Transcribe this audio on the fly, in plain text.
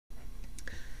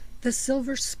The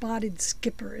silver-spotted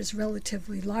skipper is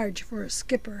relatively large for a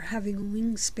skipper, having a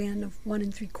wingspan of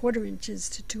 1 3/4 inches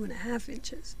to 2.5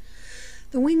 inches.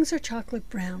 The wings are chocolate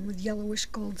brown with yellowish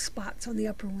gold spots on the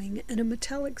upper wing and a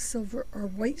metallic silver or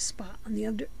white spot on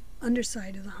the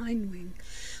underside of the hind wing,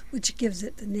 which gives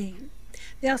it the name.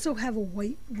 They also have a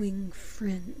white wing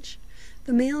fringe.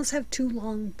 The males have 2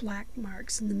 long black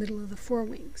marks in the middle of the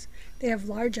forewings. They have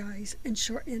large eyes and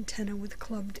short antennae with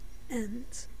clubbed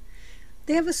ends.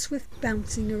 They have a swift,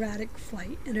 bouncing, erratic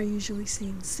flight and are usually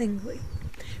seen singly.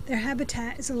 Their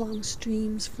habitat is along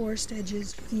streams, forest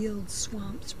edges, fields,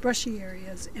 swamps, brushy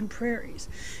areas, and prairies,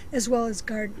 as well as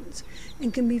gardens,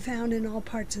 and can be found in all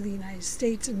parts of the United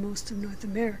States and most of North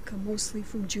America, mostly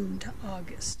from June to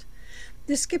August.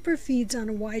 The skipper feeds on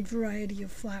a wide variety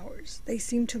of flowers. They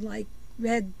seem to like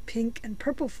red, pink, and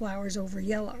purple flowers over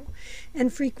yellow,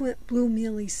 and frequent blue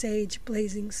mealy sage,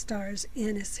 blazing stars,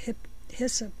 anise,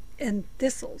 hyssop, and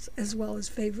thistles, as well as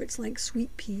favorites like sweet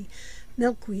pea,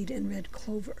 milkweed, and red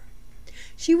clover.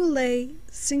 She will lay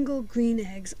single green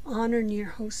eggs on or near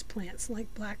host plants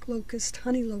like black locust,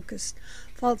 honey locust,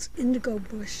 false indigo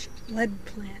bush, lead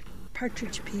plant,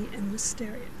 partridge pea, and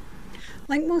wisteria.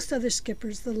 Like most other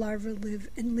skippers, the larvae live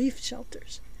in leaf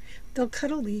shelters. They'll cut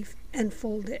a leaf and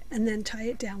fold it and then tie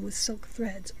it down with silk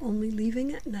threads, only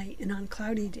leaving at night and on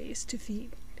cloudy days to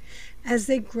feed. As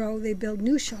they grow, they build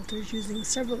new shelters using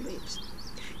several leaves.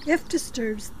 If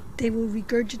disturbed, they will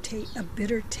regurgitate a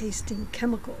bitter-tasting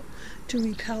chemical to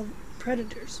repel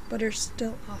predators, but are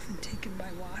still often taken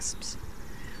by wasps.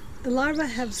 The larvae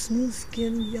have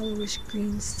smooth-skinned,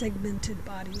 yellowish-green segmented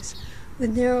bodies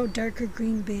with narrow, darker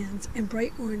green bands and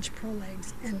bright orange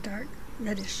prolegs and dark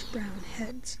reddish-brown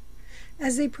heads.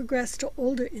 As they progress to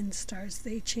older instars,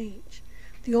 they change.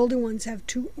 The older ones have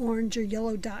 2 orange or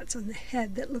yellow dots on the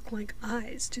head that look like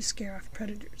eyes to scare off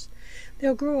predators.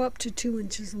 They'll grow up to 2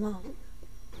 inches long.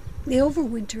 They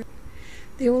overwinter.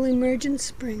 They will emerge in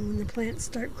spring when the plants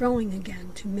start growing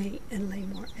again to mate and lay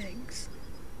more eggs.